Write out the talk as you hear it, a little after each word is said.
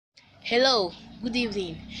Hello, good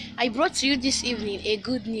evening. I brought to you this evening a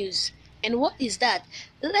good news. And what is that?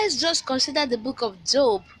 Let's just consider the book of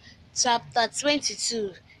Job, chapter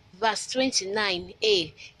 22, verse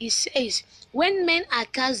 29a. It says, "When men are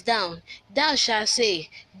cast down, thou shalt say,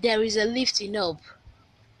 there is a lifting up."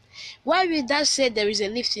 Why will thou say there is a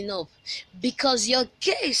lifting up? Because your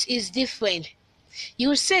case is different. You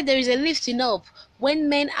will say there is a lifting up when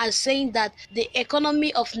men are saying that the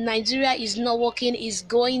economy of Nigeria is not working, is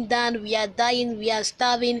going down, we are dying, we are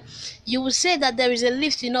starving. You will say that there is a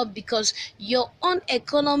lifting up because your own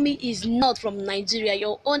economy is not from Nigeria,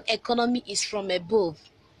 your own economy is from above.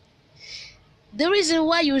 The reason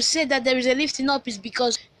why you say that there is a lifting up is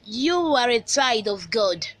because you are a child of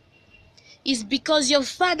God. It's because your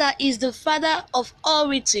father is the father of all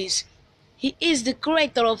riches. He is the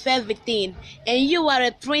creator of everything. And you are a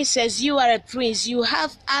princess, you are a prince. You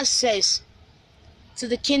have access to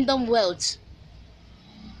the kingdom wealth.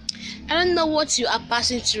 I don't know what you are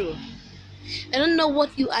passing through. I don't know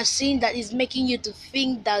what you are seeing that is making you to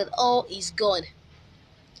think that all is gone.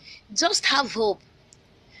 Just have hope.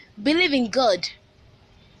 Believe in God.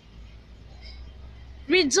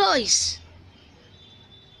 Rejoice.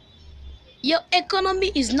 Your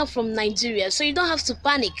economy is not from Nigeria, so you don't have to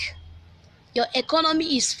panic. Your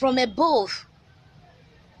economy is from above.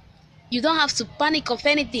 You don't have to panic of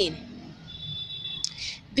anything.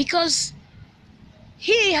 Because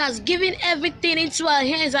He has given everything into our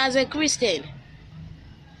hands as a Christian.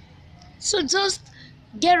 So just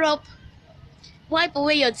get up, wipe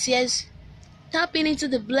away your tears, tap into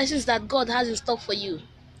the blessings that God has in store for you.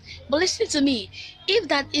 But listen to me, if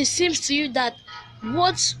that it seems to you that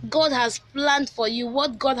what God has planned for you,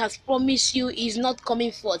 what God has promised you is not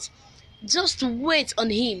coming forth, just wait on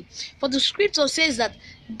Him. For the scripture says that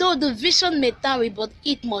though the vision may tarry, but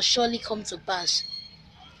it must surely come to pass.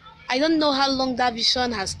 I don't know how long that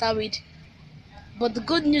vision has tarried, but the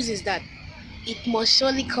good news is that it must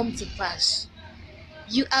surely come to pass.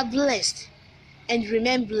 You are blessed and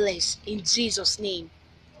remain blessed in Jesus' name.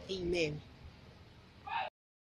 Amen.